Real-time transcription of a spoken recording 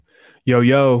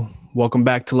Yo, welcome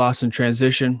back to Lost in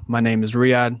Transition. My name is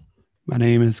Riyadh. My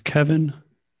name is Kevin.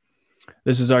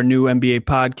 This is our new NBA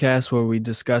podcast where we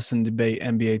discuss and debate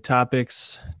NBA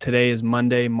topics. Today is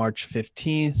Monday, March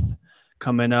 15th.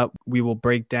 Coming up, we will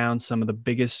break down some of the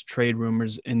biggest trade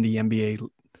rumors in the NBA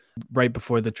right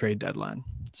before the trade deadline.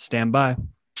 Stand by.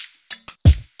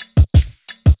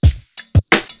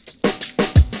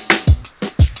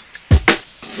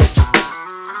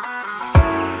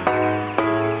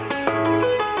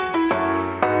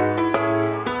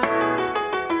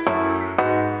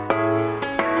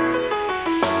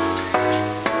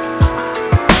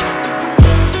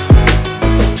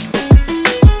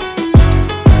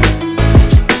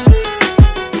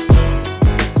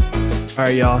 All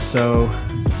right, y'all. So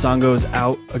Songo's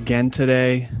out again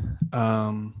today.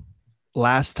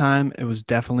 Last time it was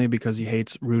definitely because he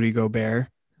hates Rudy Gobert,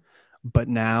 but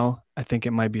now I think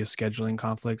it might be a scheduling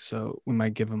conflict, so we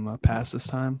might give him a pass this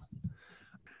time.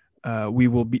 We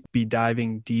will be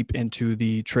diving deep into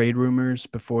the trade rumors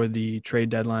before the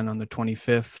trade deadline on the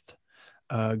 25th.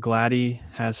 Gladdy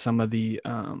has some of the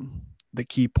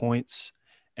key points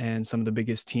and some of the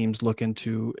biggest teams looking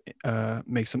to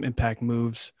make some impact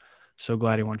moves. So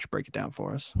Gladdy, why don't you break it down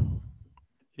for us?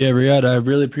 Yeah, Riyadh, I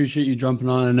really appreciate you jumping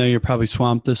on. I know you're probably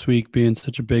swamped this week being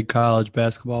such a big college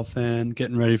basketball fan,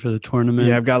 getting ready for the tournament.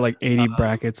 Yeah, I've got like 80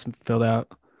 brackets filled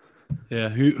out. Yeah,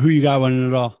 who you got winning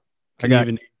it all? I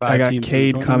got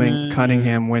Cade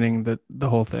Cunningham winning the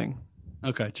whole thing.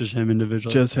 Okay, just him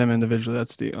individually. Just him individually.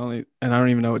 That's the only, and I don't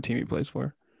even know what team he plays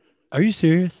for. Are you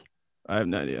serious? I have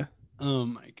no idea. Oh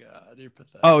my God, you're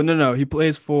pathetic. Oh no, he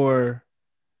plays for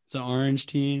it's an orange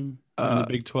team in the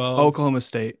Big 12. Oklahoma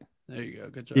State. There you go.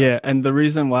 Good job. Yeah, and the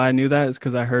reason why I knew that is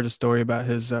because I heard a story about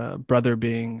his brother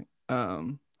being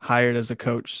hired as a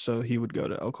coach, so he would go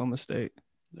to Oklahoma State.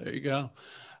 There you go.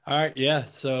 All right. Yeah.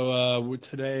 So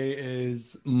today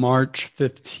is March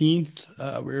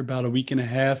 15th. We're about a week and a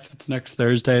half. It's next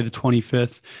Thursday, the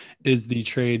 25th, is the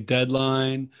trade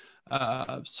deadline.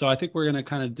 So I think we're going to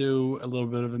kind of do a little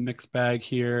bit of a mixed bag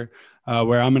here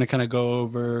where I'm going to kind of go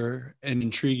over an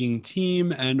intriguing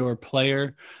team and or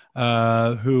player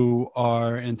who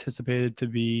are anticipated to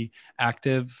be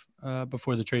active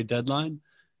before the trade deadline.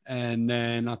 And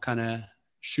then I'll kind of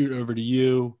shoot over to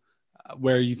you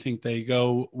where you think they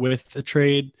go with the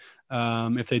trade.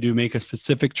 If they do make a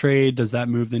specific trade, does that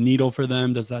move the needle for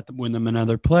them? Does that win them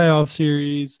another playoff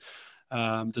series?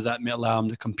 Does that allow them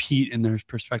to compete in their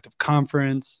respective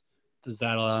conference? Does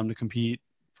that allow them to compete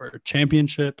for a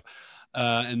championship?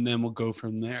 And then we'll go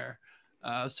from there.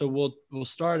 So we'll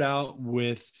start out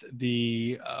with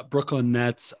the Brooklyn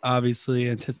Nets, obviously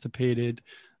anticipated.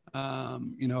 I've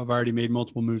already made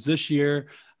multiple moves this year.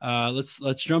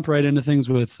 Let's jump right into things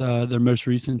with their most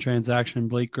recent transaction,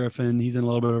 Blake Griffin. He's in a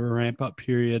little bit of a ramp up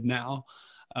period now.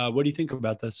 What do you think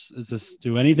about this? Does this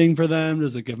do anything for them?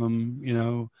 Does it give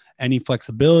them, any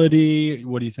flexibility?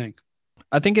 What do you think?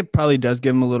 I think it probably does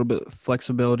give them a little bit of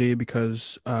flexibility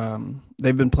because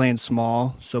they've been playing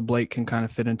small, so Blake can kind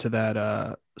of fit into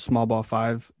that small ball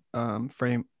five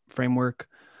framework.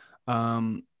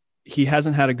 He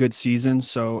hasn't had a good season,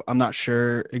 so I'm not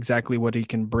sure exactly what he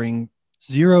can bring.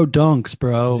 Zero dunks,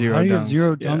 bro. Zero How do you dunks. have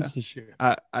zero dunks this year?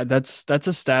 That's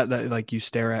a stat that like you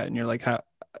stare at and you're like, how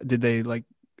did they like?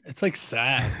 It's like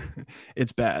sad.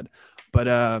 It's bad, but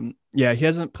yeah, he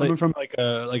hasn't played. Coming from like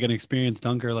an experienced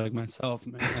dunker like myself,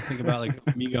 man. I think about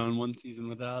like me going one season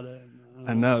without it.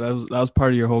 I know that was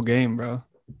part of your whole game, bro.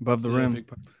 Above the rim.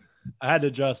 I had to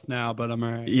adjust now, but I'm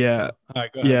all right. Yeah. So, all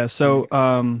right, go ahead. Yeah. So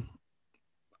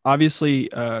obviously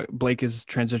Blake is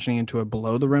transitioning into a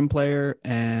below the rim player,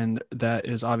 and that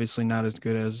is obviously not as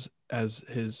good as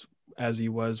he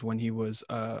was when he was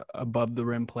above the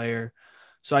rim player.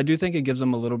 So I do think it gives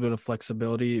them a little bit of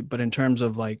flexibility, but in terms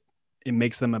of like it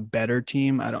makes them a better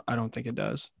team, I don't think it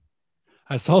does.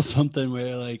 I saw something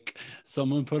where like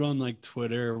someone put on like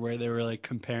Twitter where they were like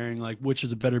comparing like which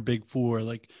is a better big four,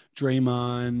 like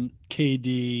Draymond,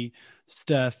 KD,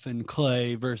 Steph, and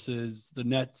Clay versus the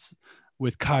Nets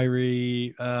with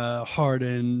Kyrie,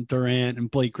 Harden, Durant,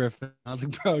 and Blake Griffin. I was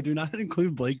like, bro, do not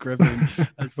include Blake Griffin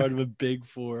as part of a big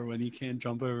four when he can't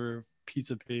jump over a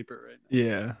piece of paper right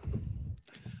now.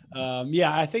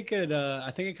 Yeah. I think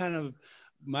it kind of,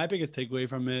 my biggest takeaway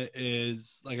from it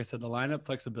is, like I said, the lineup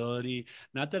flexibility.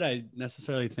 Not that I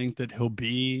necessarily think that he'll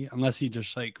be, unless he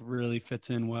just like really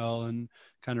fits in well and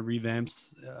kind of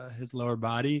revamps his lower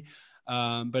body.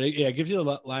 But it gives you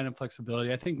the lineup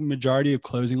flexibility. I think majority of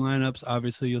closing lineups,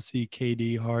 obviously you'll see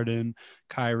KD, Harden,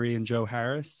 Kyrie, and Joe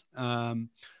Harris.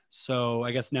 So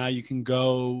I guess now you can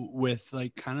go with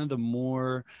like kind of the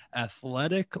more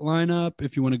athletic lineup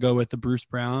if you want to go with the Bruce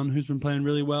Brown, who's been playing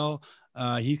really well.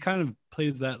 He kind of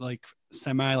plays that like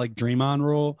semi like Draymond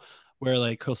role where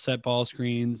like he'll set ball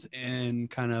screens and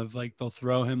kind of like they'll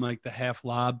throw him like the half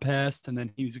lob pass, and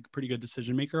then he's a pretty good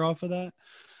decision maker off of that.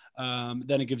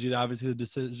 Then it gives you obviously the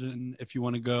decision if you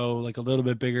want to go like a little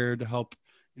bit bigger to help,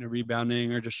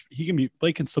 rebounding, or just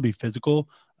Blake can still be physical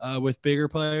with bigger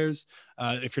players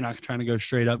if you're not trying to go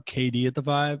straight up KD at the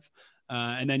 5.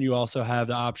 And then you also have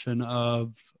the option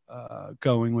of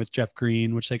going with Jeff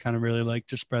Green, which they kind of really like,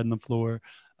 just spreading the floor,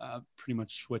 pretty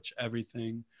much switch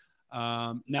everything.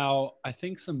 Now I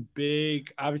think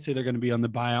obviously they're going to be on the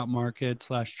buyout market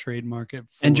 / trade market.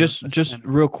 And just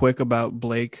real quick about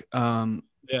Blake.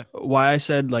 Why I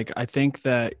said, like, I think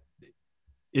that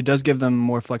it does give them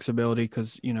more flexibility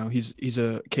because, he's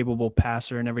a capable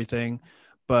passer and everything,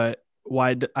 but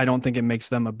why I don't think it makes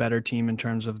them a better team in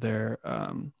terms of their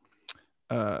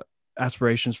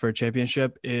aspirations for a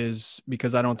championship is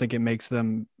because I don't think I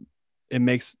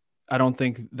don't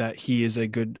think that he is a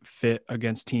good fit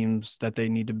against teams that they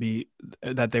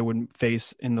wouldn't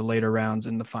face in the later rounds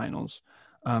in the finals.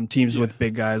 Teams with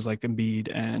big guys like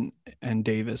Embiid and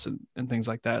Davis and things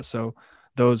like that. So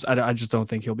those, I just don't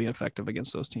think he'll be effective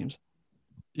against those teams.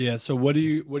 Yeah. So what do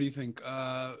you think?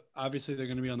 Obviously they're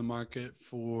going to be on the market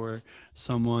for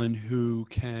someone who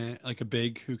can, like a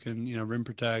big, who can, rim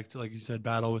protect, like you said,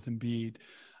 battle with Embiid.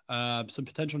 Some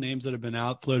potential names that have been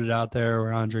floated out there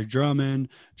were Andre Drummond,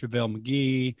 JaVale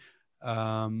McGee,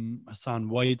 Hassan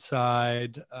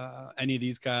Whiteside. Any of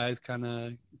these guys kind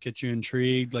of get you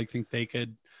intrigued? Like, think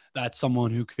that's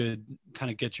someone who could kind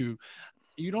of get you.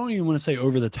 You don't even want to say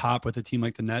over the top with a team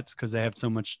like the Nets because they have so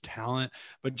much talent,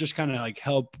 but just kind of like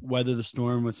help weather the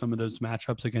storm with some of those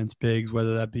matchups against bigs,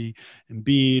 whether that be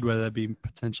Embiid, whether that be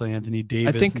potentially Anthony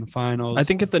Davis in the finals. I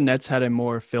think if the Nets had a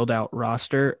more filled out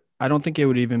roster, I don't think it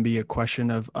would even be a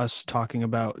question of us talking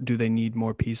about do they need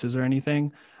more pieces or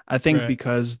anything. I think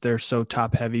because they're so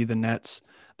top heavy, the Nets,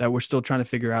 that we're still trying to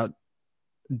figure out,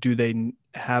 do they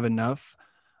have enough?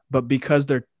 But because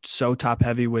they're so top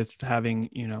heavy with having,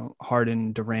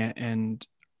 Harden, Durant, and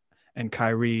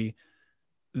Kyrie,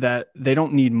 that they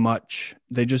don't need much.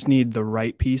 They just need the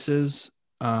right pieces,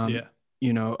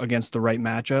 against the right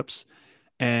matchups.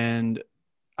 And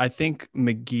I think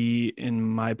McGee, in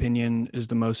my opinion, is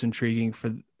the most intriguing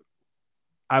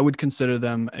I would consider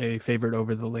them a favorite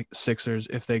over the Sixers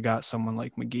if they got someone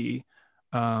like McGee.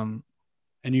 And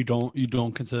you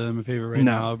don't consider them a favorite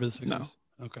now over the Sixers? No.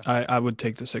 Okay. I would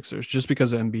take the Sixers just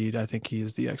because of Embiid. I think he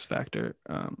is the X factor.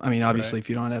 Obviously, if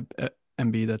you don't have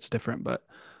Embiid, that's different. But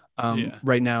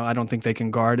right now, I don't think they can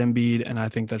guard Embiid, and I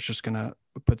think that's just going to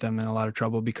put them in a lot of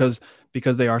trouble because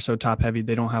they are so top heavy.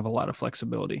 They don't have a lot of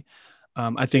flexibility.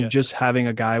 I think just having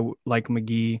a guy like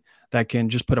McGee that can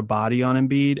just put a body on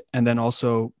Embiid and then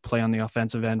also play on the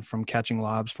offensive end from catching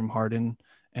lobs from Harden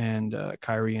and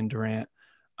Kyrie and Durant.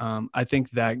 I think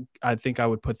I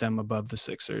would put them above the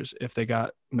Sixers if they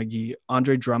got McGee.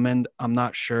 Andre Drummond, I'm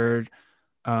not sure,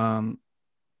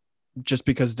 just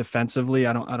because defensively,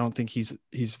 I don't think he's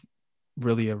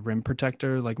really a rim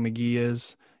protector like McGee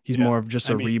is. He's more of just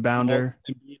a rebounder.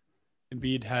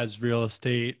 Embiid has real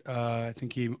estate. I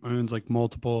think he owns like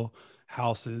multiple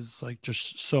houses, like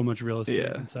just so much real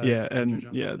estate.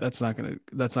 That's not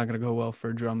gonna go well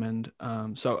for Drummond.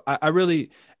 So I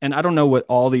really, and I don't know what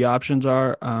all the options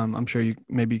are. I'm sure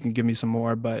maybe you can give me some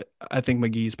more, but I think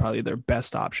McGee is probably their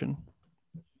best option.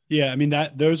 Yeah,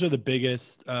 those are the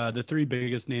biggest, the three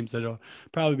biggest names that'll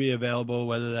probably be available,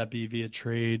 whether that be via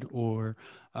trade or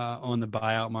on the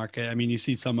buyout market. You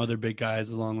see some other big guys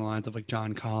along the lines of like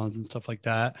John Collins and stuff like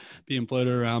that being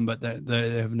floated around, but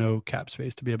they have no cap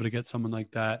space to be able to get someone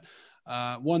like that.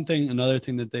 Another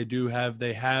thing that they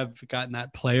have gotten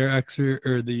that player extra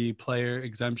or the player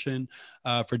exemption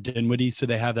for Dinwiddie. So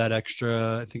they have that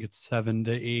extra, I think it's 7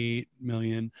 to 8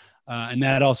 million. And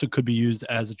that also could be used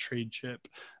as a trade chip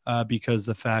because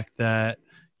the fact that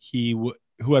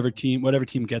whatever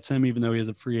team gets him, even though he is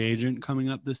a free agent coming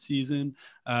up this season,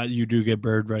 you do get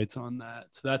bird rights on that.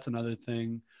 So that's another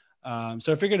thing.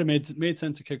 So I figured it made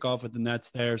sense to kick off with the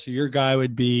Nets there. So your guy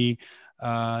would be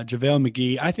JaVale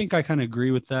McGee. I think I kind of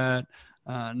agree with that.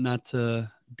 Not to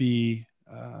be,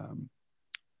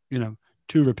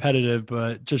 too repetitive,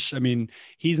 but just,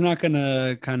 he's not going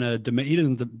to he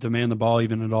doesn't demand the ball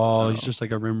even at all. No. He's just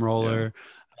like a rim roller.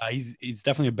 Yeah. He's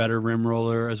definitely a better rim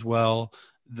roller as well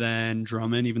than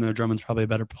Drummond, even though Drummond's probably a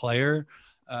better player.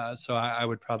 So I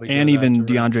would probably go And that even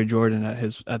direction. DeAndre Jordan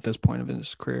at this point of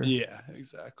his career. Yeah,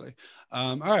 exactly.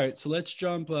 All right, so let's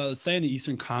jump. Let's say in the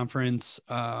Eastern Conference,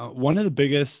 one of the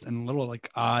biggest and a little like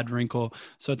odd wrinkle.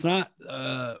 So it's not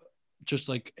just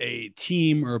like a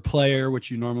team or a player,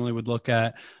 which you normally would look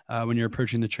at when you're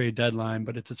approaching the trade deadline,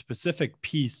 but it's a specific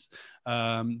piece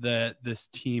that this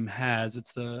team has.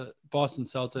 It's the Boston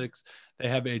Celtics. They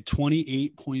have a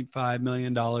 $28.5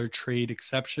 million trade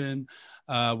exception,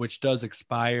 which does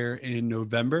expire in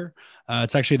November.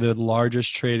 It's actually the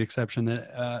largest trade exception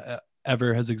that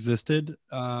ever has existed.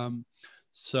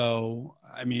 So,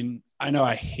 I mean, I know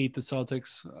I hate the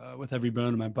Celtics with every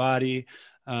bone in my body,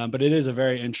 but it is a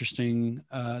very interesting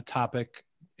topic,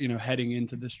 heading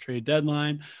into this trade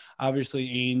deadline. Obviously,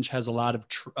 Ainge has a lot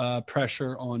of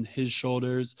pressure on his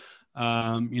shoulders.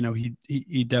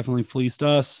 He definitely fleeced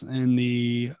us in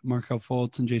the Markelle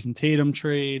Fultz and Jason Tatum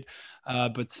trade.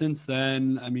 But since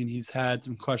then, I mean, he's had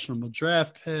some questionable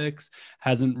draft picks,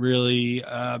 hasn't really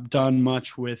done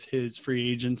much with his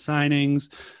free agent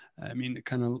signings. I mean, it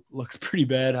kind of looks pretty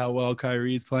bad how well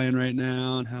Kyrie's playing right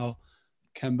now and how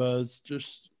Kemba's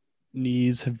just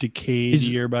knees have decayed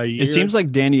year by year. It seems like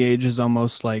Danny Ainge is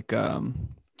almost like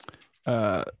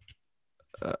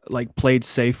played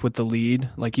safe with the lead.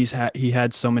 Like he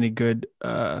had so many good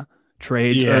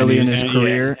trades early in his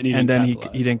career, and then he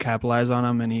didn't capitalize on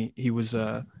them, and he was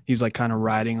like kind of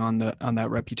riding on that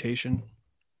reputation.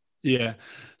 Yeah.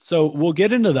 So we'll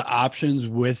get into the options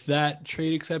with that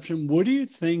trade exception. What do you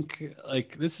think?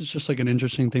 Like, this is just like an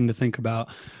interesting thing to think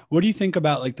about. What do you think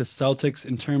about like the Celtics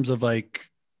in terms of like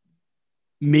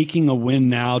making a win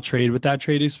now trade with that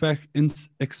trade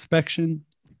inspection?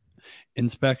 I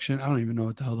don't even know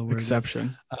what the hell the word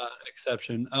exception. Is.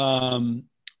 Exception.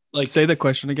 Like, say the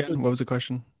question again. What was the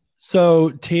question? So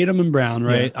Tatum and Brown,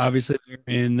 right? Yeah. Obviously,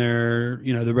 they're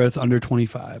both under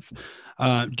 25.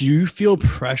 Do you feel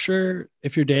pressure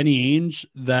if you're Danny Ainge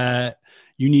that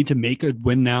you need to make a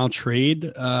win now trade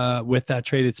with that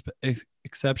trade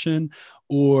exception,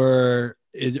 or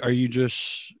are you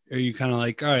kind of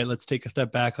like, all right, let's take a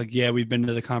step back? Like, yeah, we've been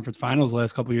to the conference finals the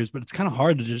last couple of years, but it's kind of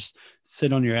hard to just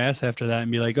sit on your ass after that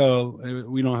and be like, oh,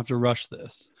 we don't have to rush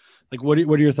this. Like, what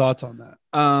are your thoughts on that?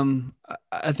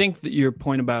 I think that your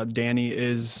point about Danny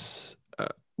is,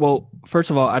 well, first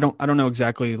of all, I don't know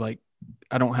exactly, like,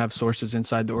 I don't have sources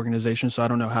inside the organization, so I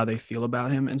don't know how they feel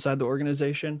about him inside the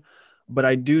organization, but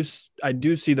I do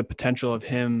see the potential of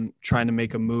him trying to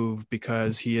make a move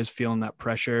because he is feeling that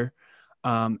pressure.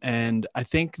 And I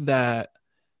think they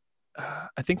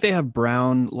have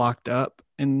Brown locked up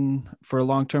for a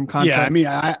long-term contract. Yeah, I mean,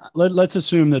 let's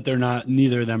assume that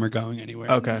neither of them are going anywhere.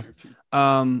 Okay.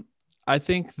 I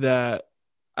think they're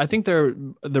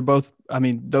both, I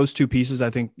mean, those two pieces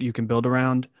I think you can build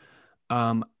around.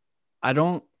 I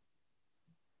don't,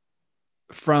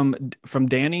 from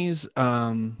Danny's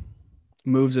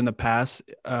moves in the past,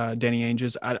 Danny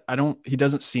Ainge's, he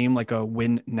doesn't seem like a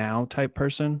win now type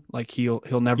person. Like he'll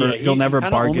never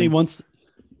bargain.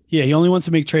 He only wants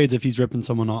to make trades if he's ripping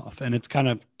someone off, and it's kind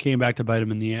of came back to bite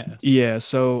him in the ass. Yeah.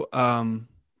 So, I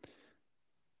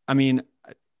mean,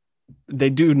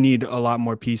 they do need a lot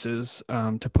more pieces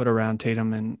to put around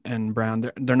Tatum and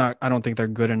Brown. They're not. I don't think they're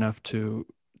good enough to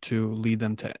lead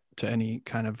them to any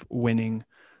kind of winning,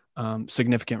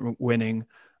 significant winning.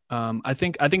 I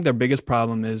think their biggest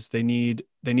problem is they need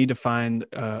to find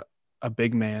a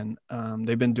big man.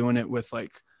 They've been doing it with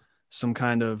like some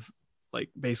kind of like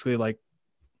basically like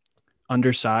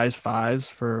undersized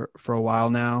fives for a while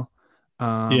now.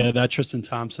 That Tristan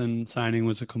Thompson signing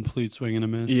was a complete swing and a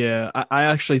miss. Yeah, I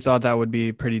actually thought that would be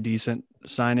a pretty decent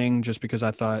signing just because I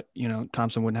thought,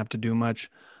 Thompson wouldn't have to do much,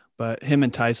 but him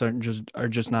and Tice are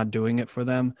just not doing it for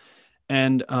them.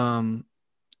 And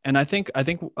I think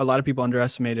a lot of people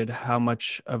underestimated how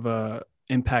much of a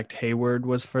impact Hayward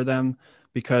was for them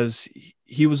because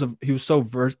he was so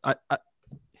versatile.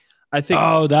 I think.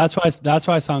 Oh, that's why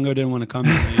Songo didn't want to come.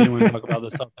 He didn't want to talk about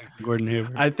the Celtics and Gordon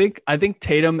Hayward. I think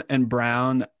Tatum and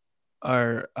Brown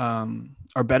are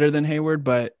better than Hayward,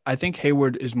 but I think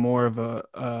Hayward is more of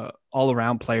a all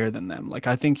around player than them. Like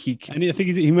I think he could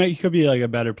be like a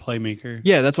better playmaker.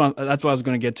 Yeah, that's what I was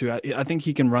going to get to. I think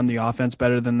he can run the offense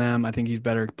better than them. I think he's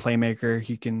better playmaker.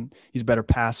 He's better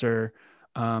passer.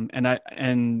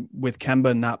 And with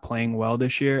Kemba not playing well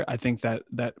this year, I think that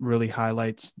really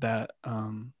highlights that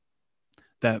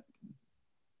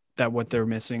that what they're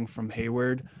missing from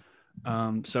Hayward.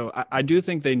 So I do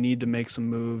think they need to make some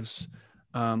moves.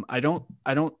 I don't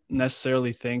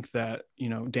necessarily think that,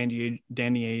 Danny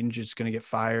Ainge is going to get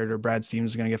fired or Brad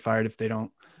Stevens is going to get fired if they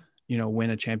don't, win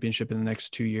a championship in the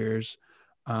next 2 years.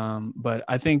 But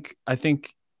I think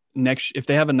if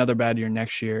they have another bad year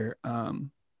next year,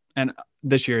 and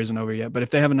this year isn't over yet, but if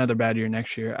they have another bad year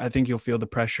next year, I think you'll feel the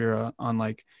pressure on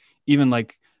like, even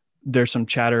like there's some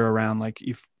chatter around like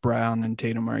if Brown and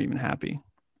Tatum are even happy.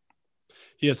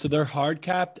 Yeah, so they're hard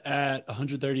capped at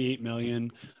 138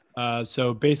 million.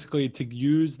 So basically, to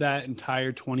use that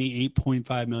entire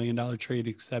 $28.5 million trade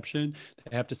exception,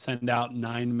 they have to send out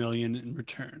 $9 million in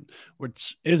return,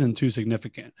 which isn't too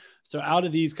significant. So out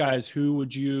of these guys, who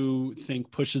would you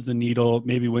think pushes the needle,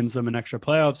 maybe wins them an extra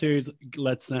playoff series,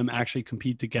 lets them actually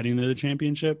compete to getting to the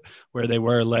championship where they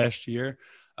were last year?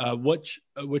 Which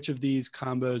of these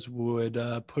combos would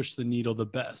push the needle the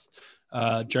best?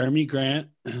 Jeremy Grant,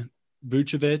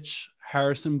 Vucevic,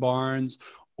 Harrison Barnes,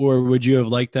 or would you have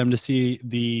liked them to see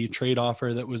the trade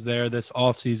offer that was there this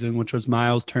offseason, which was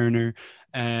Miles Turner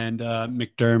and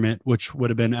McDermott, which would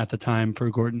have been at the time for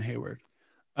Gordon Hayward?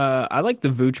 I like the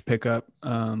Vooch pickup.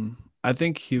 I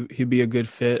think he'd be a good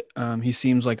fit. He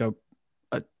seems like a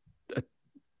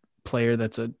player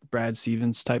that's a Brad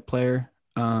Stevens type player,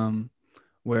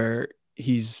 where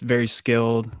he's very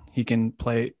skilled. He can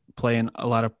play in a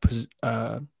lot of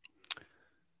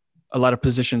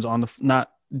positions on the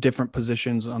not different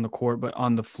positions on the court, but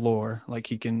on the floor. Like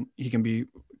he can be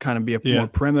more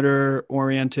perimeter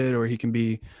oriented, or he can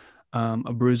be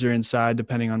a bruiser inside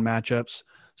depending on matchups.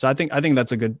 So I think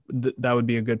that would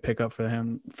be a good pickup for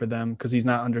them because he's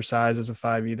not undersized as a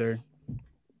 5 either.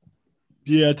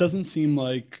 Yeah, it doesn't seem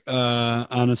like,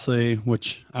 honestly,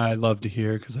 which I love to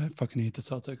hear because I fucking hate the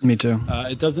Celtics. Me too.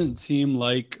 It doesn't seem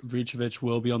like Vucevic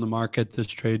will be on the market this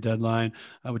trade deadline,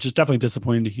 which is definitely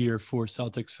disappointing to hear for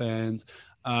Celtics fans.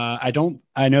 I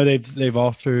know they've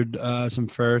offered some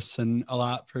firsts and a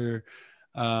lot for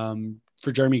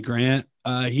Jeremy Grant.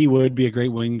 He would be a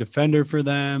great wing defender for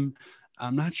them.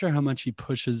 I'm not sure how much he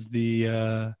pushes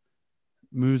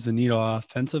moves the needle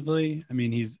offensively. I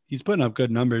mean, he's putting up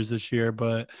good numbers this year,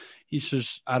 but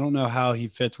I don't know how he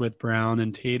fits with Brown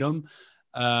and Tatum.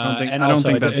 I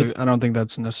don't think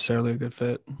that's necessarily a good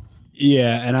fit.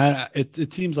 Yeah, and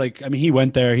it seems like, I mean, he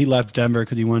went there, he left Denver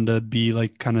because he wanted to be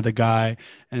like kind of the guy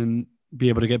and be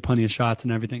able to get plenty of shots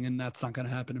and everything, and that's not going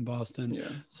to happen in Boston. Yeah.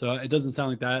 So it doesn't sound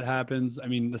like that happens. I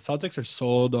mean, the Celtics are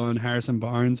sold on Harrison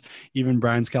Barnes. Even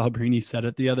Brian Scalabrine said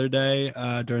it the other day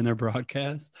during their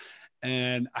broadcast.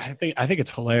 And I think it's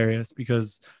hilarious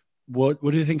because what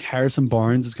do you think Harrison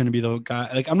Barnes is going to be the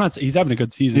guy? Like, he's having a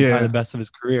good season, probably the best of his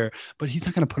career, but he's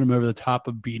not going to put him over the top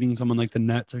of beating someone like the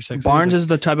Nets or Sixers. Barnes is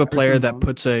the type of player that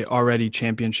puts a already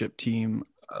championship team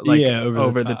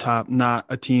over the top, not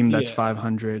a team that's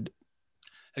 500.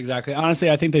 Exactly.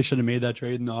 Honestly, I think they should have made that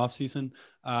trade in the offseason.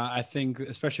 I think,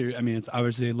 especially, I mean, it's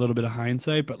obviously a little bit of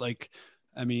hindsight, but like,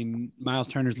 I mean, Miles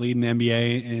Turner's leading the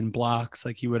NBA in blocks.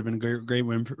 Like, he would have been a great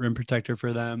rim protector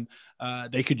for them.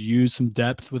 They could use some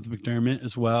depth with McDermott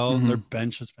as well. Mm-hmm. Their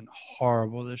bench has been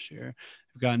horrible this year.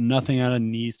 They've gotten nothing out of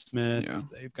Nesmith. Yeah.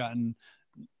 They've gotten,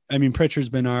 I mean, Pritchard's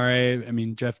been all right. I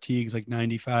mean, Jeff Teague's like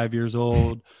 95 years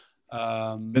old.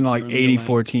 Been like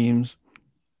 84 teams.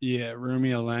 Yeah,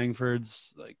 Romeo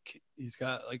Langford's like, he's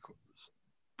got like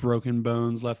broken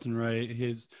bones left and right.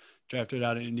 He's drafted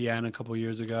out of Indiana a couple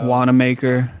years ago.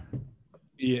 Wanamaker.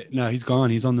 Yeah, no, he's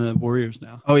gone. He's on the Warriors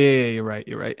now. Oh yeah, you're right.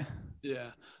 Yeah.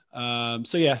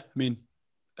 So yeah, I mean,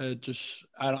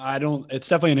 I don't. It's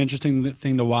definitely an interesting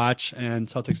thing to watch, and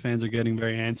Celtics fans are getting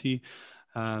very antsy.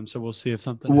 So we'll see if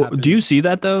something happens. Do you see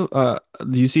that though?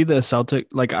 Do you see the Celtic?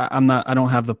 Like, I don't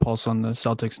have the pulse on the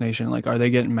Celtics nation. Like, are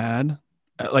they getting mad?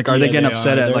 Like, are they getting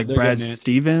upset at like Brad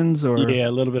Stevens or? Yeah, a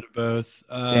little bit of both.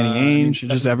 Danny Ainge,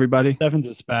 just everybody. Stephens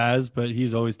a spaz, but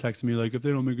he's always texting me like, if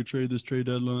they don't make a trade this trade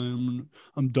deadline,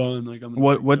 I'm done. Like,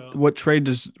 what trade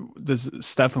does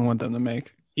Stephen want them to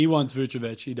make? He wants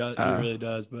Vucevic. He does. He really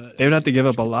does. But they would have to give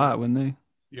up a lot, wouldn't they?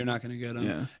 You're not going to get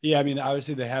him. Yeah. I mean,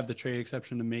 obviously they have the trade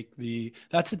exception to make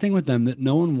that's the thing with them, that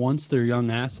no one wants their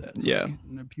young assets. Yeah.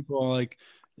 Like, people are like,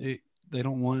 they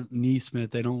don't want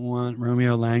Nesmith. They don't want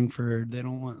Romeo Langford. They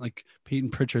don't want like Peyton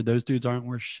Pritchard. Those dudes aren't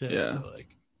worth shit. Yeah. So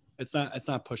like, it's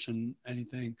not pushing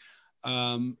anything.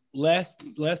 Last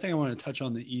thing I want to touch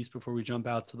on the East before we jump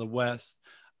out to the West.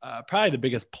 Probably the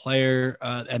biggest player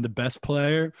and the best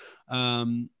player,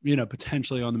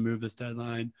 potentially on the move this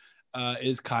deadline,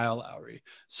 is Kyle Lowry.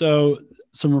 So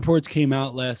some reports came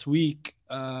out last week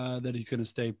that he's going to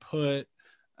stay put.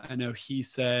 I know he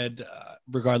said,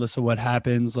 regardless of what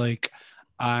happens, like,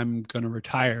 I'm going to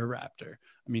retire a Raptor.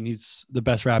 I mean, he's the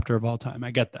best Raptor of all time. I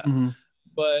get that. Mm-hmm.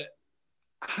 But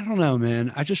I don't know,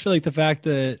 man. I just feel like the fact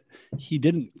that he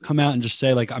didn't come out and just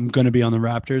say, like, I'm going to be on the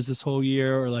Raptors this whole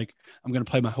year, or like, I'm going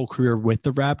to play my whole career with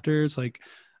the Raptors. Like,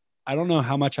 I don't know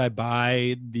how much I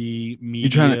buy the You media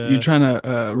trying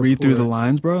to read through the reports.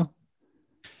 lines, bro?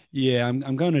 Yeah,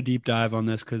 I'm going to deep dive on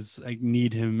this because I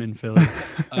need him in Philly.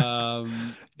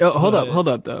 Um, Oh, but hold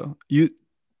up though. You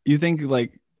think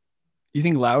like you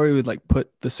think Lowry would like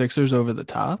put the Sixers over the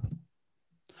top?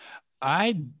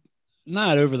 I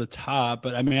not over the top,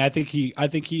 but I mean,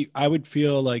 I would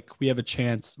feel like we have a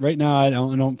chance right now. I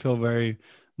don't feel very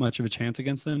much of a chance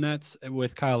against the Nets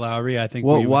with Kyle Lowry. I think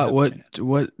we would have a chance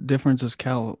What difference does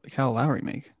Cal Lowry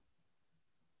make?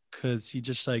 because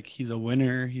he's a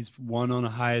winner. He's won on the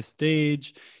highest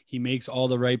stage. He makes all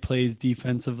the right plays So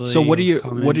defensively. He'll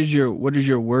come in. what is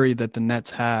your worry that the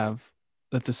Nets have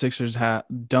that the Sixers have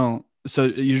don't? So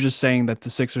you're just saying that the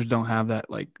Sixers don't have that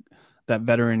like that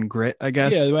veteran grit, I Yeah,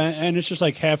 guess. and it's just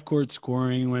like half court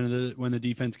scoring when the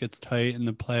defense gets tight in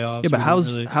the Yeah, playoffs. but We don't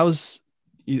really. how's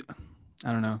you?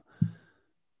 I don't know.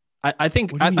 What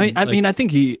do you mean? I Like, mean I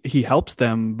think he helps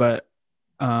them, but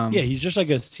yeah, um he's just like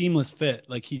a seamless fit.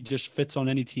 Like he just fits on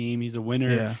any team. He's a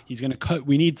winner. yeah. He's gonna cut.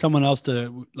 We need someone else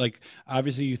to like.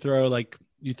 Obviously, you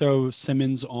throw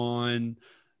Simmons on.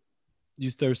 You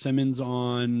throw Simmons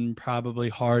on probably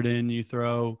Harden. You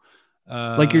throw.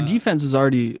 Like your uh defense is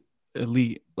already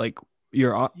elite. Like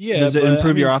Yeah, does it but I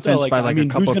improve mean, your still, offense like, by I like a mean,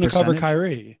 who's couple of gonna cover percentage?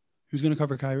 Kyrie? Who's gonna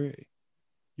cover Kyrie?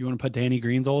 You want to put Danny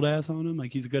Green's old ass on him?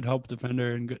 Like he's a good help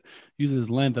defender and good uses his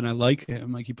length, and I like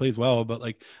him. Like he plays well, but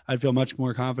like I'd feel much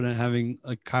more confident having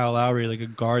like Kyle Lowry, like a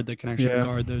guard that can actually Yeah.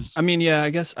 guard I those mean, yeah,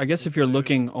 I guess those if you're players.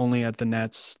 looking only at the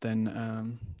Nets,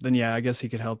 then yeah, I guess he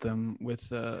could help them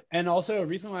with And also a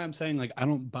reason why I'm saying like I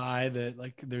don't buy that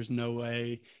like there's no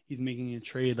way he's making a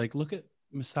trade. Like look at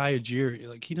Masai Ujiri.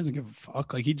 Like he doesn't give a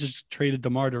fuck. Like he just traded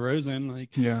DeMar DeRozan, like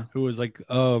yeah. who was like,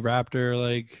 oh Raptor,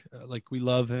 like we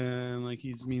love him. Like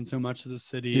he's means so much to the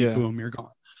city. Yeah. Boom, you're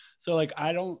gone. So like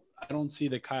I don't see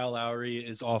that Kyle Lowry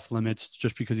is off limits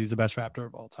just because he's the best Raptor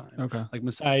of all time. Okay. Like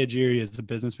Masai Ujiri is a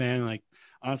businessman. Like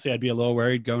honestly, I'd be a little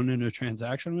worried going into a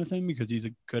transaction with him because he's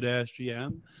a good ass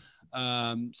GM.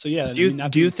 So yeah, I mean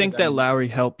that Do you being said, think I that mean Lowry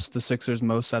helps the Sixers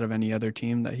most out of any other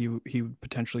team that he would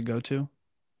potentially go to?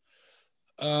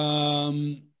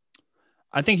 um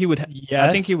I think he would I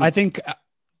think he yes, I would think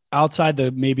outside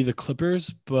the maybe the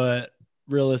Clippers, but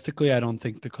realistically, I don't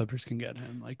think the Clippers can get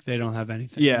him. Like they don't have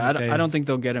anything. yeah, Like I they don't think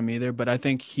they'll get him either, but I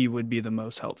think he would be the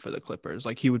most help for the Clippers.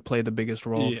 Like he would play the biggest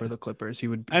role for yeah. the Clippers.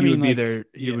 I mean like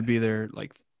He would yeah. be their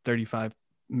like 35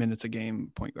 minutes a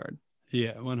game point guard.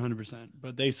 Yeah, 100%.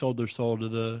 But they sold their soul to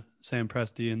the Sam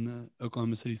Presti and the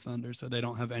Oklahoma City Thunder, so they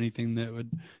don't have anything that would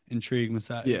intrigue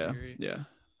Masai Yeah. Ujiri. Yeah.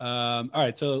 All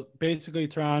right, so basically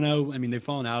Toronto, I mean, they've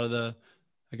fallen out of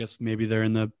I guess maybe they're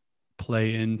in the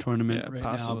play-in tournament Yeah, right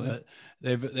now, possibly.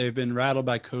 but they've been rattled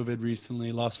by COVID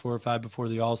recently, lost 4 or 5 before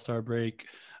the All-Star break.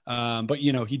 But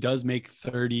he does make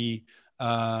 30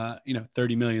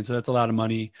 million, so that's a lot of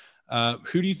money.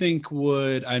 Who do you think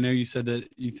I know you said that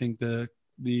you think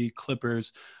the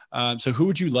Clippers. So who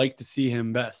would you like to see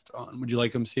him best on? Would you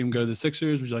like him to see him go to the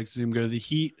Sixers? Would you like to see him go to the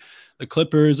Heat, the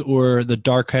Clippers, or the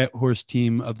dark horse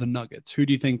team of the Nuggets? Who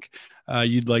do you think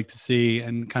you'd like to see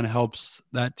and kind of helps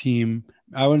that team?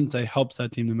 I wouldn't say helps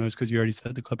that team the most because you already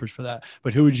said the Clippers for that.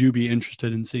 But who would you be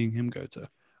interested in seeing him go to?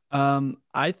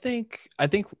 I think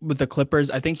with the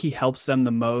Clippers, I think he helps them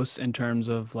the most in terms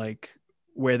of like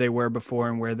where they were before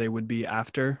and where they would be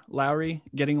after Lowry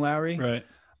getting Lowry. Right.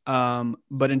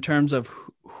 But in terms of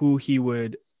who he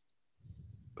would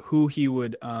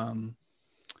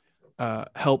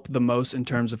help the most in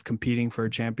terms of competing for a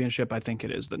championship, I think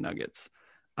it is the Nuggets.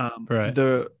 Right.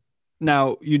 The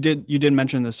Now you did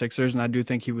mention the Sixers, and I do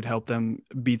think he would help them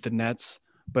beat the Nets.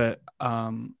 But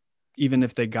even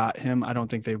if they got him, I don't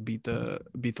think they would beat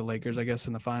the Lakers, I guess,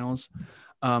 in the finals.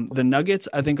 The Nuggets,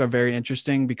 I think, are very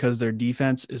interesting because their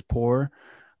defense is poor,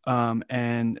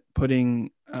 and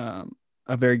putting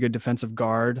a very good defensive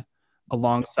guard Yeah,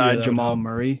 alongside that would Jamal help.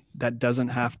 Murray that doesn't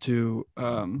have to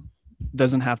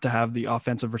have the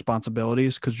offensive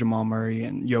responsibilities because Jamal Murray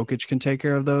and Jokic can take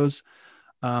care of those.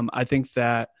 I think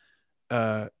that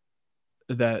uh,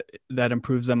 that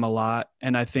improves them a lot,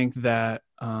 and I think that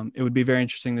it would be very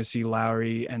interesting to see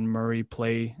Lowry and Murray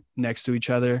play next to each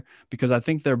other because I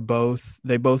think they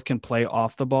both can play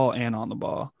off the ball and on the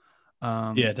ball.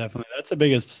 Yeah, definitely.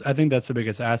 I think that's the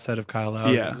biggest asset of Kyle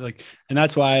Lowry. Yeah, Like, and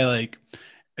that's why, like,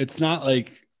 it's not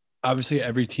like obviously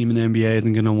every team in the NBA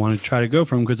isn't going to want to try to go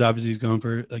for him because obviously he's going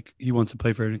for like he wants to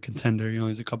play for a contender.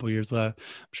 He's a couple years left.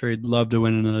 I'm sure he'd love to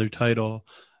win another title.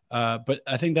 But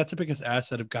I think that's the biggest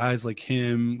asset of guys like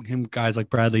him guys like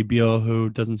Bradley Beal,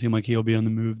 who doesn't seem like he'll be on the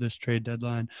move this trade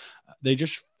deadline. they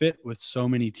just fit with so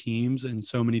many teams and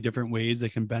so many different ways they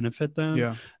can benefit them.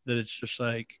 Yeah. That it's just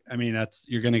like, I mean,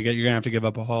 you're gonna have to give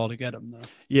up a haul to get them though.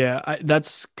 Yeah,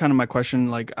 that's kind of my question.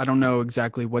 Like, I don't know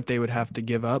exactly what they would have to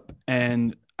give up,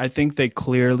 and I think they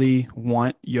clearly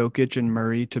want Jokic and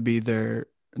Murray to be their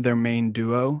main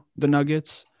duo, the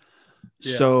Nuggets.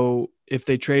 Yeah. So if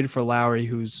they trade for Lowry,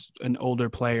 who's an older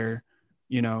player,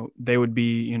 they would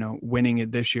be, winning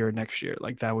it this year or next year.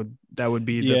 Like that would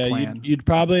be the plan. You'd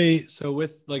probably, so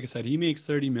with, like I said, he makes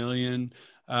 30 million,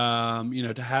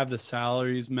 to have the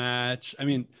salaries match. I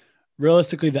mean,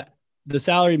 realistically, the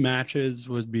salary matches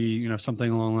would be,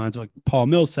 something along the lines of like Paul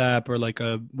Millsap or like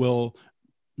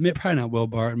probably not Will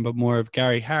Barton, but more of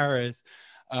Gary Harris.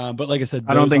 But like I said,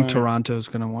 I don't think Toronto's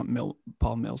going to want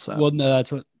Paul Millsap. Well, no,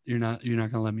 that's what you're not going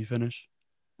to let me finish.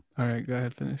 All right, go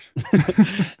ahead, finish.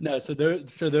 No, so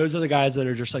those are the guys that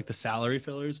are just like the salary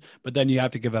fillers, but then you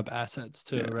have to give up assets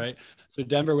too, right? So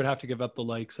Denver would have to give up the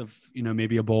likes of,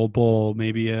 maybe a Bull,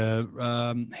 maybe a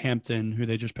Hampton, who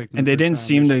they just picked. And they didn't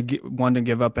seem to want to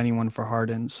give up anyone for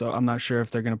Harden, so I'm not sure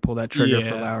if they're going to pull that trigger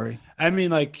for Lowry. I mean,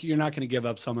 like, you're not going to give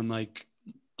up someone like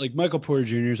Michael Porter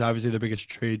Jr. is obviously the biggest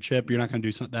trade chip. You're not going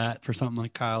to do that for something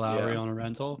like Kyle Lowry on a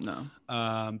rental. No.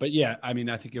 But yeah, I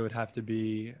mean, I think it would have to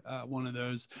be one of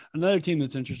those. Another team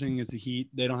that's interesting is the Heat.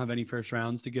 They don't have any first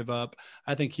rounds to give up.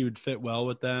 I think he would fit well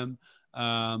with them.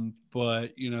 But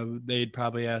they'd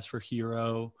probably ask for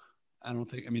Hero.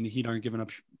 The Heat aren't giving up,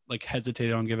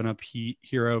 hesitated on giving up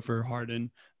Hero for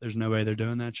Harden. There's no way they're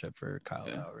doing that shit for Kyle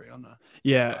Lowry on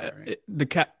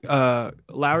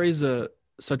Lowry's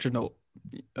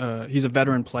he's a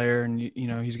veteran player, and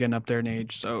he's getting up there in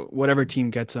age. So whatever team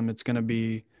gets him, it's going to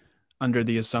be under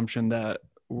the assumption that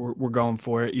we're going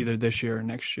for it either this year or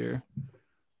next year.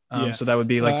 So that would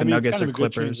be the Nuggets or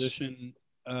Clippers.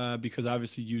 Because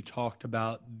obviously you talked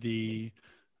about the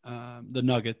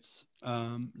Nuggets.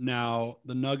 Now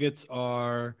the Nuggets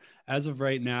are, as of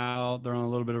right now, they're on a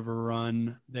little bit of a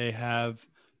run. They have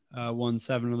won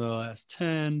 7 of the last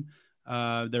 10.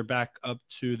 They're back up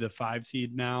to the 5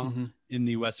 seed now in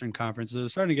the Western Conference. So they're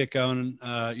starting to get going.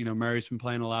 Murray's been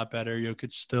playing a lot better.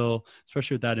 Jokic still,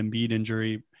 especially with that Embiid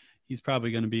injury, it's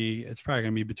probably going to be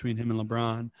between him and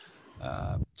LeBron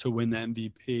to win the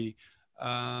MVP.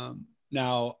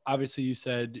 Now, obviously, you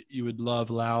said you would love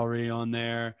Lowry on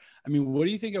there. I mean, what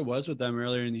do you think it was with them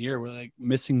earlier in the year? Were they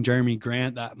missing Jeremy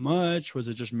Grant that much? Was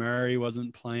it just Murray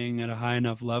wasn't playing at a high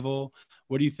enough level?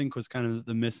 What do you think was kind of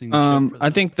the missing chip for them? I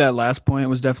think that last point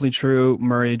was definitely true.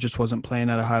 Murray just wasn't playing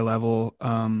at a high level.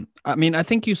 I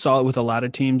think you saw it with a lot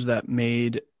of teams that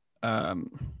made I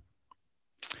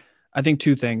think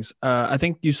 2 things. I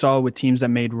think you saw with teams that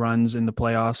made runs in the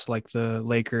playoffs, like the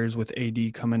Lakers with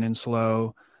AD coming in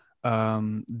slow.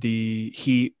 The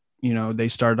Heat, they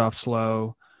started off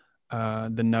slow.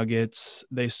 The Nuggets,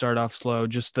 they start off slow.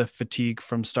 Just the fatigue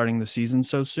from starting the season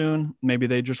so soon. Maybe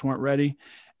they just weren't ready.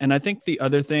 And I think the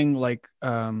other thing,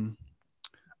 I'm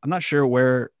not sure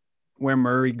where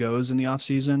Murray goes in the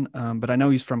offseason, but I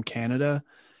know he's from Canada.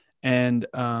 And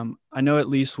I know at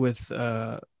least with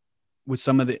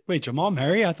some of the Jamal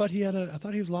Murray, I thought he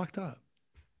was locked up.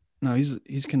 No,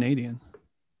 he's Canadian.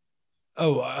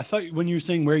 Oh, I thought when you were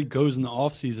saying where he goes in the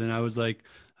offseason,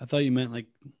 I thought you meant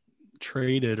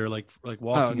traded or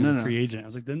walking as a free agent. I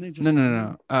was like, didn't they just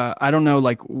No. I don't know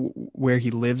where he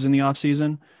lives in the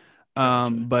offseason.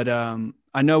 But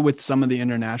I know with some of the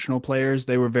international players,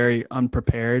 they were very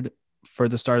unprepared for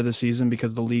the start of the season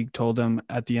because the league told them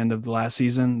at the end of the last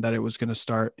season that it was going to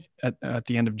start at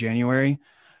the end of January.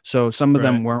 So some of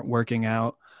them weren't working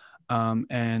out. I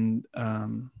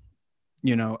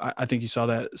think you saw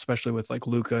that especially with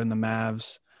Luka and the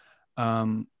Mavs.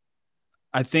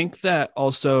 I think that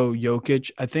also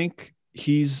Jokic, I think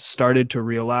he's started to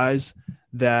realize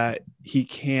that he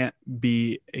can't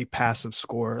be a passive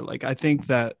scorer. I think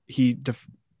that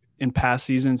in past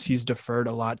seasons, he's deferred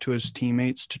a lot to his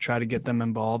teammates to try to get them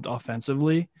involved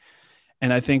offensively.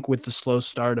 And I think with the slow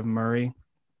start of Murray,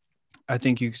 I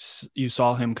think you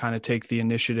saw him kind of take the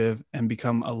initiative and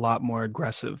become a lot more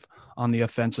aggressive on the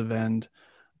offensive end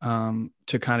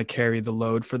to kind of carry the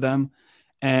load for them.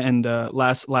 And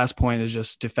last point is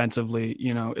just defensively,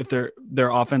 if their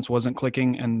offense wasn't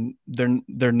clicking, and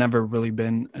they're never really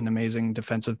been an amazing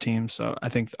defensive team. So I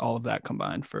think all of that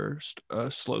combined for a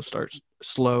slow start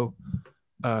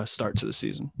to the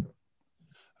season.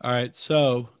 All right.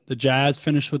 So the Jazz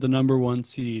finished with the number 1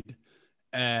 seed,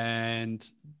 and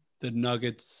the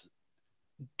Nuggets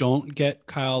don't get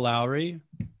Kyle Lowry,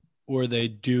 or they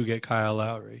do get Kyle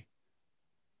Lowry.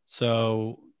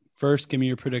 So first, give me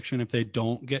your prediction if they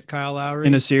don't get Kyle Lowry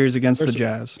in a series against the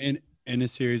Jazz. In a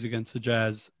series against the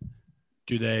Jazz,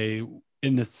 do they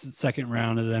in the second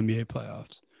round of the NBA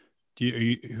playoffs? Do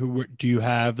you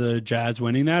have the Jazz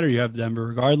winning that, or you have Denver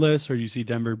regardless, or do you see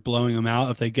Denver blowing them out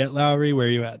if they get Lowry? Where are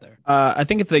you at there? I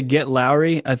think if they get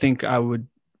Lowry, I think I would,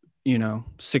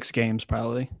 6 games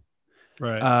probably.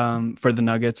 Right. For the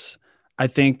Nuggets. I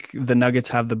think the Nuggets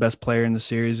have the best player in the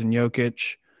series in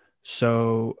Jokic.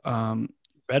 So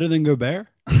better than Gobert?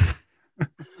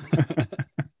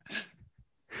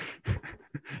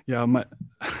 Yeah,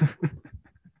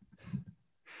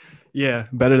 yeah,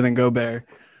 better than Gobert.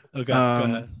 Okay, go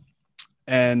ahead.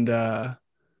 And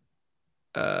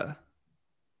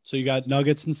so you got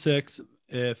Nuggets in 6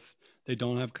 if they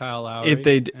don't have Kyle Lowry. If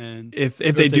they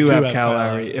do have Kyle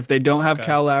Lowry. If they don't have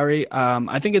Kyle Lowry,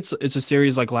 I think it's a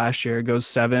series like last year. It goes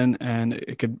 7, and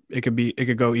it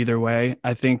could go either way.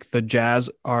 I think the Jazz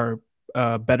are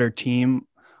a better team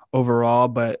overall,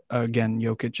 but again,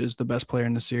 Jokic is the best player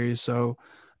in the series. So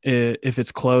if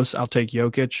it's close, I'll take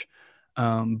Jokic.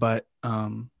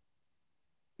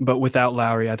 But without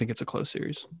Lowry, I think it's a close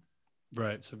series.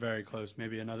 Right. So very close.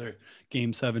 Maybe another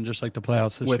game 7, just like the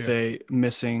playoffs this with year. a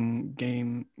missing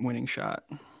game winning shot.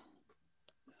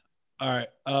 All right.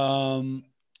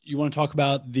 You want to talk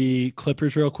about the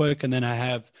Clippers real quick? And then I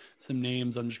have some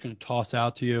names I'm just going to toss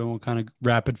out to you, and we'll kind of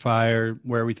rapid fire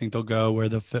where we think they'll go, where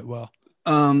they'll fit well.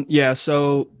 Yeah.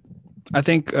 So I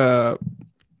think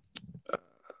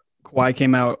Kawhi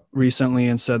came out recently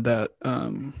and said that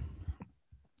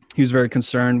he was very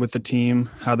concerned with the team,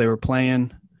 how they were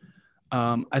playing.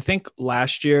 I think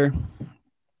last year,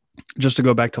 just to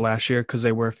go back to last year, because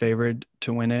they were favored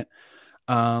to win it,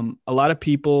 a lot of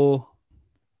people,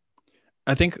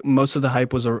 I think most of the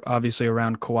hype was obviously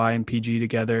around Kawhi and PG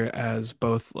together as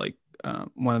both like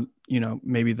one,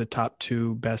 maybe the top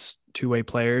 2 best two-way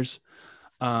players.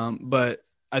 But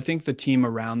I think the team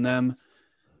around them,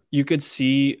 you could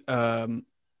see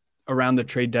around the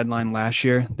trade deadline last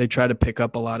year, they tried to pick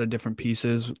up a lot of different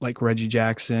pieces like Reggie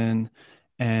Jackson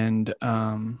and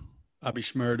Bobby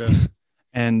Shmurda.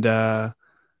 And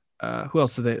who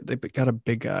else did they got a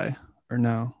big guy, or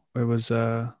no? It was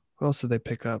who else did they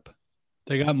pick up?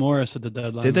 They got Morris at the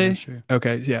deadline. Did they? Last year.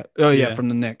 Okay, yeah. Oh yeah, from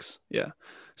the Knicks. Yeah.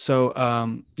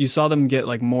 So you saw them get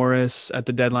like Morris at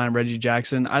the deadline, Reggie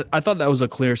Jackson. I thought that was a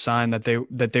clear sign that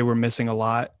they were missing a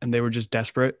lot, and they were just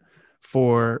desperate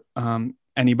for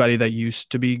anybody that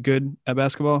used to be good at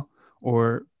basketball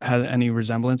or had any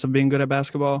resemblance of being good at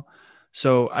basketball.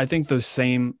 So I think those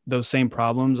same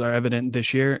problems are evident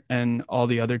this year, and all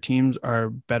the other teams are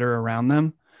better around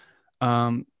them.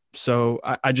 So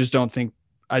I just don't think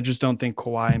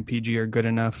Kawhi and PG are good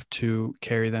enough to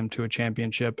carry them to a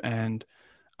championship. And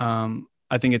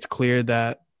I think it's clear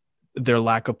that their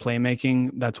lack of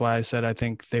playmaking. That's why I said I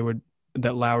think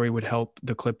that Lowry would help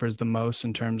the Clippers the most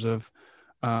in terms of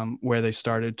where they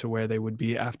started to where they would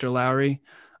be after Lowry.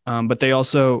 But they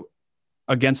also,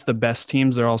 against the best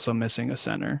teams, they're also missing a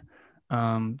center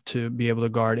to be able to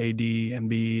guard AD,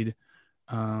 Embiid.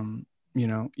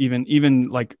 Even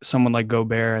like someone like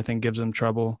Gobert, I think gives them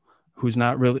trouble. Who's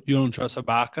not really. You don't trust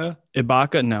Ibaka?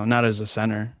 Ibaka, no, not as a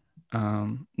center.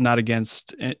 Not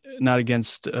against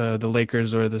the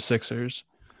Lakers or the Sixers.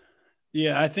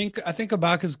 Yeah, I think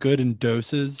Ibaka's good in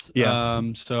doses. Yeah.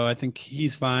 So I think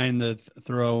he's fine to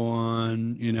throw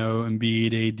on,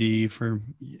 Embiid, AD for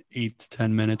 8 to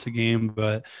 10 minutes a game,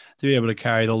 but to be able to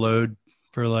carry the load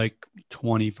for like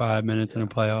 25 minutes in a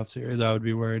playoff series, I would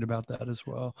be worried about that as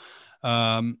well.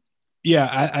 Yeah,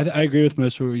 I agree with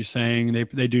most of what you're saying.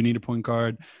 They do need a point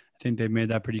guard. I think they've made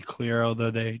that pretty clear,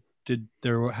 although there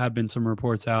have been some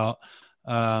reports out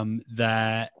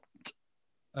that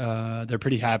they're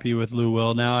pretty happy with Lou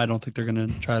Will now. I don't think they're going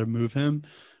to try to move him.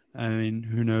 I mean,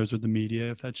 who knows with the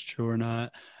media if that's true or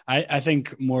not. I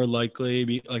think more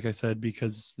likely, like I said,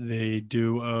 because they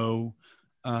do owe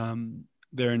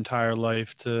their entire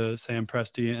life to Sam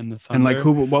Presti and the Thunder. And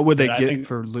like, what would they get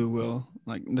for Lou Will?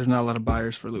 Like, there's not a lot of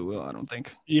buyers for Lou Will, I don't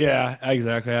think. Yeah,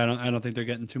 exactly. I don't think they're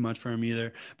getting too much for him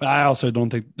either. But I also don't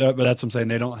think that, but that's what I'm saying.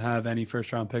 They don't have any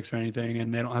first round picks or anything,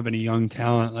 and they don't have any young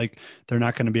talent. Like, they're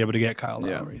not going to be able to get Kyle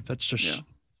Lowry. Yeah. That's just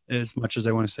as much as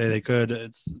they want to say they could.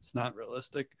 It's not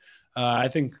realistic. I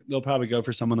think they'll probably go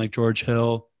for someone like George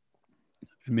Hill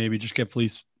and maybe just get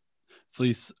fleece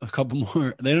a couple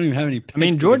more. They don't even have any picks. I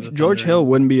mean, George Hill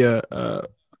wouldn't be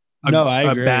I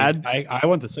agree. Bad. I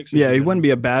want the Sixers. Yeah, he wouldn't be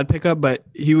a bad pickup, but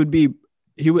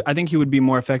I think he would be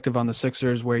more effective on the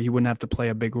Sixers, where he wouldn't have to play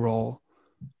a big role.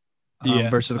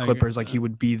 Versus the Clippers, like he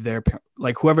would be there.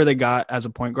 Like whoever they got as a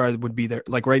point guard would be there.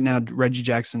 Like right now, Reggie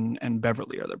Jackson and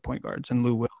Beverly are their point guards, and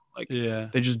Lou Will. Like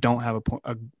they just don't have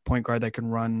a point guard that can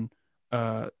run,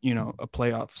 a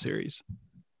playoff series.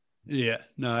 Yeah,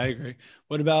 no, I agree.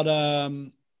 What about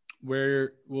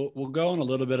where we'll go on a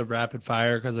little bit of rapid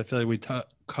fire because I feel like we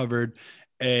covered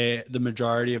the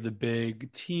majority of the big Yeah.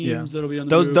 teams that'll be on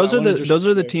the Those move. I those are want to the just those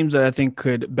are the teams that I think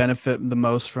could benefit the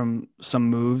most from some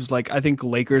moves. Like I think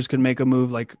Lakers could make a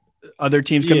move, like other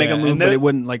teams could make a yeah, move, and but that it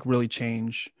wouldn't like really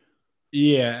change.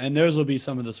 yeah, and those will be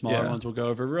some of the smaller Yeah. ones we'll go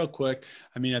over real quick.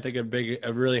 I mean, I think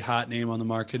a really hot name on the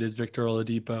market is Victor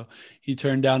Oladipo. He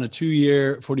turned down a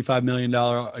 2-year, $45 million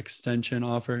extension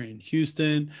offer in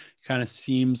Houston. Kind of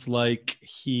seems like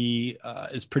he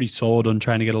is pretty sold on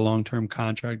trying to get a long-term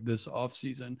contract this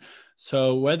offseason.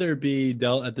 So whether it be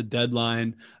dealt at the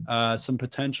deadline, some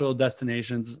potential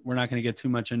destinations, we're not going to get too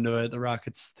much into it. The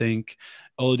Rockets think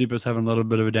Oladipo's having a little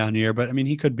bit of a down year, but I mean,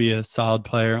 he could be a solid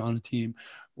player on a team.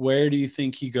 Where do you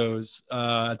think he goes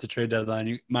at the trade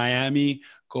deadline? Miami,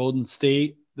 Golden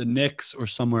State, the Knicks, or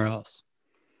somewhere else?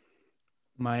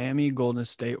 Miami, Golden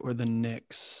State, or the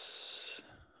Knicks.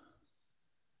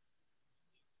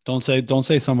 Don't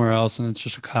say somewhere else, and it's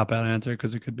just a cop out answer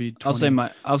because it could be I'll say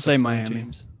 26 other Miami.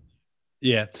 teams.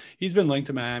 Yeah, he's been linked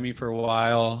to Miami for a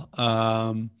while,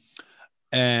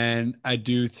 and I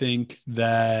do think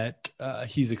that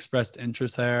he's expressed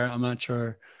interest there. I'm not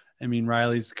sure. I mean,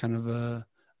 Riley's kind of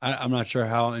I'm not sure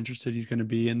how interested he's going to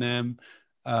be in them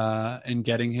in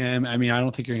getting him. I mean, I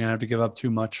don't think you're going to have to give up too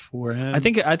much for him. I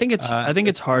think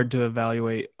it's hard to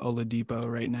evaluate Oladipo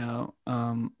right now.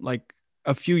 Like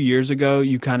a few years ago,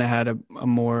 you kind of had a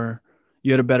more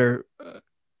you had a better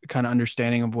kind of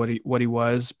understanding of what he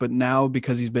was, but now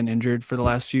because he's been injured for the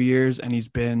last few years and he's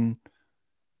been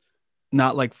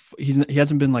not like he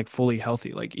hasn't been like fully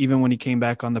healthy. Like even when he came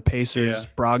back on the Pacers, Yeah.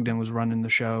 Brogdon was running the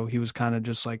show. He was kind of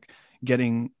just like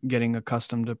getting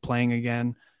accustomed to playing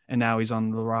again, and now he's on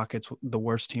the Rockets, the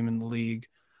worst team in the league.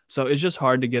 So it's just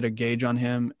hard to get a gauge on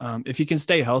him. If he can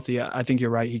stay healthy, I think you're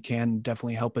right. He can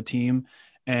definitely help a team,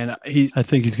 and I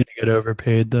think he's going to get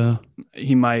overpaid though.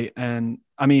 he might. And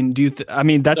I mean, I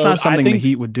mean that's So not I something the think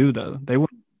Heat would do though. They would.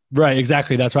 right,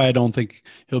 exactly. That's why I don't think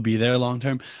he'll be there long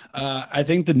term. I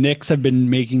think the Knicks have been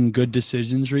making good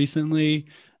decisions recently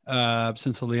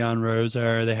since the Leon Rose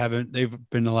era. They've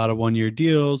been a lot of 1-year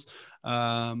deals.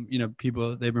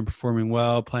 People they've been performing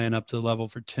well, playing up to the level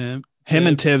for Him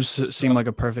and Tibbs. Tibbs seem like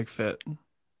a perfect fit.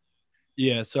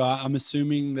 Yeah, so I'm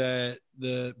assuming that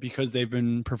because they've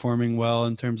been performing well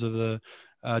in terms of the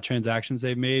transactions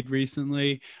they've made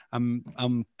recently,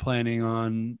 I'm planning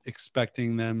on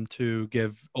expecting them to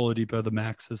give Oladipo the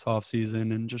max this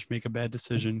offseason and just make a bad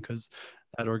decision because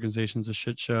that organization's a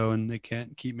shit show and they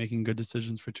can't keep making good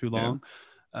decisions for too long.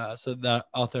 So that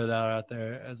I'll throw that out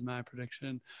there as my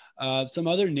prediction. Some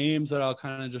other names that I'll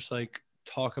kind of just like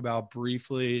talk about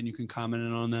briefly, and you can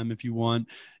comment on them if you want.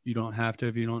 You don't have to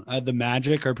if you don't. The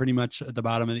Magic are pretty much at the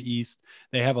bottom of the East.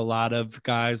 They have a lot of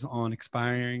guys on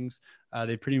expirings.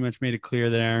 They pretty much made it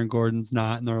clear that Aaron Gordon's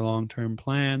not in their long-term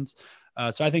plans.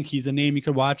 So I think he's a name you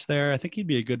could watch there. I think he'd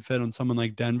be a good fit on someone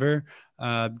like Denver.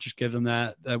 Just give them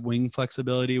that wing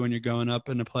flexibility when you're going up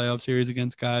in a playoff series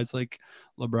against guys like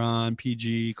LeBron,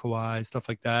 PG, Kawhi, stuff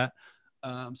like that.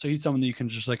 So he's someone that you can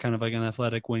just like kind of like an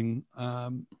athletic wing,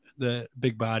 the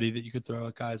big body that you could throw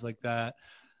at guys like that.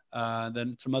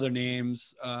 Then some other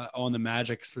names on the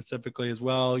Magic specifically as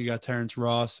well. You got Terrence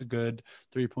Ross, a good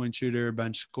 3-point shooter,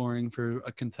 bench scoring for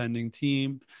a contending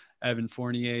team. Evan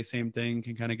Fournier, same thing,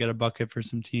 can kind of get a bucket for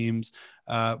some teams.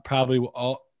 Probably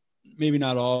all, maybe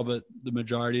not all, but the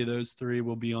majority of those three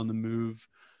will be on the move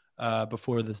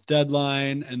before this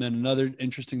deadline. And then another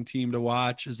interesting team to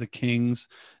watch is the Kings.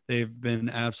 They've been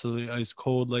absolutely ice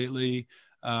cold lately.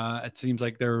 It seems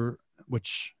like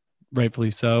which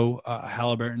rightfully so,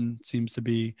 Halliburton seems to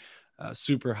be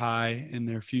super high in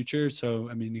their future. So,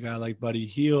 I mean, you got like Buddy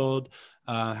Hield,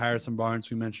 Harrison Barnes,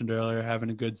 we mentioned earlier,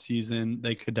 having a good season.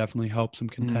 They could definitely help some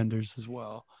contenders as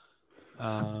well.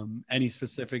 Any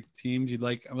specific teams you'd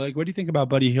like? Like, what do you think about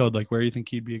Buddy Hield? Like, where do you think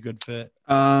he'd be a good fit?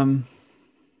 I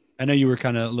know you were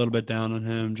kind of a little bit down on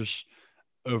him, just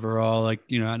overall, like,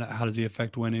 how does he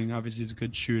affect winning? Obviously, he's a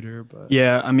good shooter, but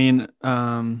yeah, I mean,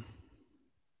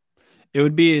 it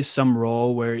would be some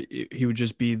role where he would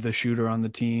just be the shooter on the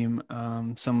team.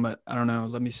 I don't know.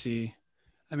 Let me see.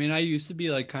 I mean, I used to be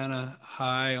like kind of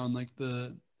high on like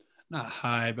not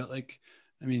high, but like,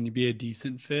 I mean, you'd be a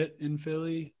decent fit in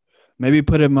Philly. Maybe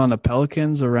put him on the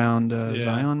Pelicans around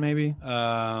Zion, maybe.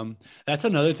 That's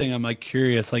another thing I'm like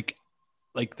curious, like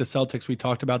the Celtics, we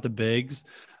talked about the bigs.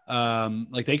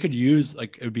 Like they could use,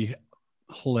 like, it would be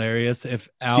hilarious if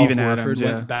Steven Al Horford Adams,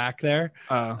 went back there.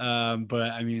 Oh.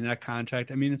 But I mean, that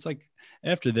contract, I mean, it's like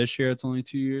after this year, it's only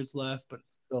 2 years left, but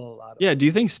it's still a lot. Yeah. Do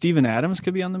you think Steven Adams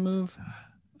could be on the move?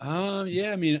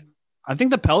 Yeah. I mean, I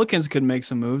think the Pelicans could make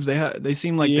some moves. They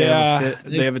seem like Yeah,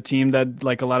 they have a team that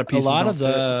like a lot of a pieces lot don't of fit.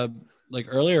 the like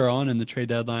earlier on in the trade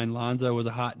deadline, Lonzo was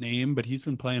a hot name, but he's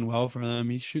been playing well for them.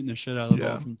 He's shooting the shit out of the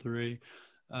ball from three.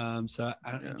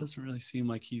 It doesn't really seem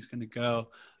like he's going to go.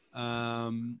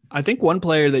 I think one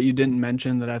player that you didn't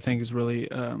mention that I think is really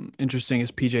interesting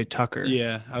is PJ Tucker.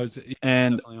 Yeah,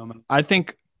 and I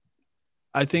think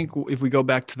if we go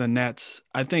back to the Nets,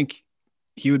 I think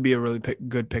he would be a really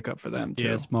good pickup for them too.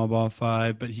 Yeah, small ball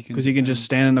 5, but he can just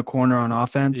stand in the corner on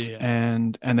offense,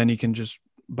 and then he can just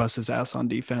bust his ass on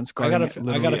defense. I got a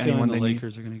feeling the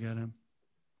Lakers are going to get him.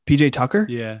 PJ Tucker?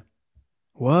 Yeah.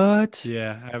 What?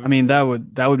 Yeah. I mean, that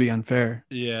would be unfair.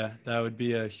 Yeah, that would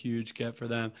be a huge get for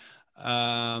them.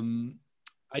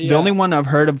 The only one I've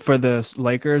heard of for the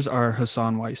Lakers are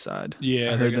Hassan Whiteside.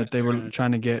 Yeah, I heard that they were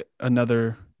trying to get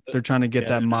another. They're trying to get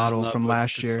that model from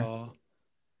last year.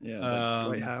 Yeah,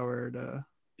 Dwight Howard.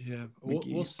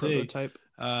 We'll see. Prototype.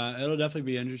 It'll definitely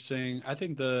be interesting. I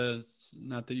think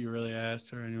not that you really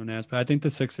asked or anyone asked, but I think the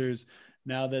Sixers,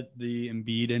 now that the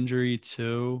Embiid injury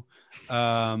too,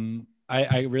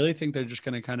 I really think they're just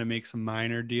going to kind of make some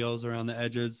minor deals around the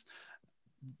edges.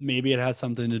 Maybe it has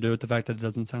something to do with the fact that it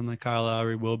doesn't sound like Kyle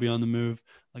Lowry will be on the move.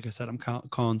 Like I said, I'm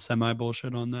calling semi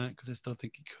bullshit on that because I still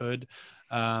think he could.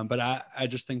 But I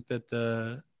just think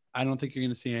that I don't think you're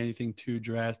going to see anything too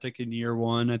drastic in year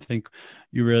one. I think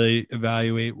you really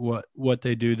evaluate what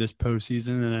they do this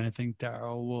postseason. And I think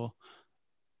Daryl will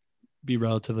be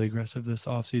relatively aggressive this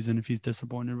offseason if he's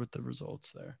disappointed with the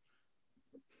results there.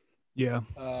 Yeah.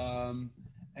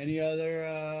 Any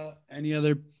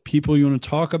other people you want to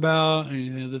talk about?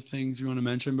 Any other things you want to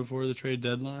mention before the trade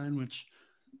deadline, which,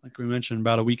 like we mentioned,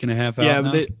 about a week and a half out? Yeah,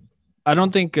 but I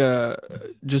don't think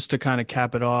just to kind of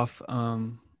cap it off.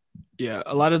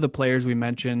 A lot of the players we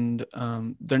mentioned,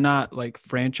 they're not like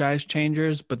franchise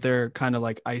changers, but they're kind of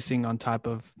like icing on top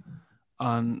of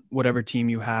on whatever team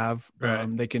you have. Right.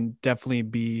 They can definitely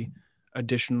be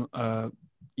additional,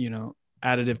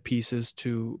 additive pieces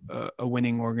to a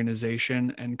winning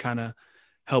organization and kind of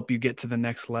help you get to the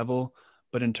next level.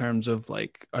 But in terms of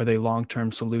like, are they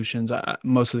long-term solutions?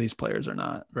 Most of these players are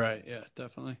not. Right. Yeah,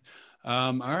 definitely.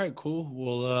 All right, cool.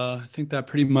 Well, I think that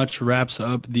pretty much wraps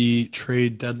up the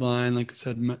trade deadline. Like I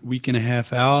said, week and a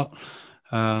half out.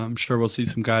 I'm sure we'll see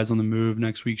some guys on the move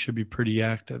next week. Should be pretty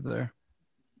active there.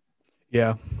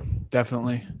 Yeah,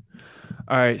 definitely.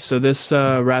 All right, so this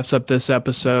wraps up this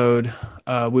episode.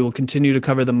 We will continue to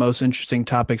cover the most interesting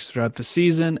topics throughout the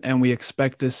season, and we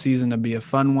expect this season to be a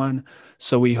fun one.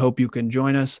 So we hope you can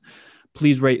join us.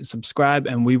 Please rate and subscribe,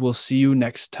 and we will see you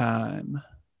next time.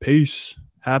 Peace.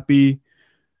 Happy.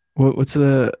 What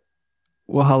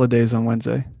holiday is on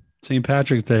Wednesday? St.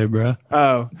 Patrick's Day, bro.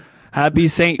 Oh, happy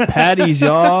St. Patty's,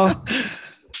 y'all.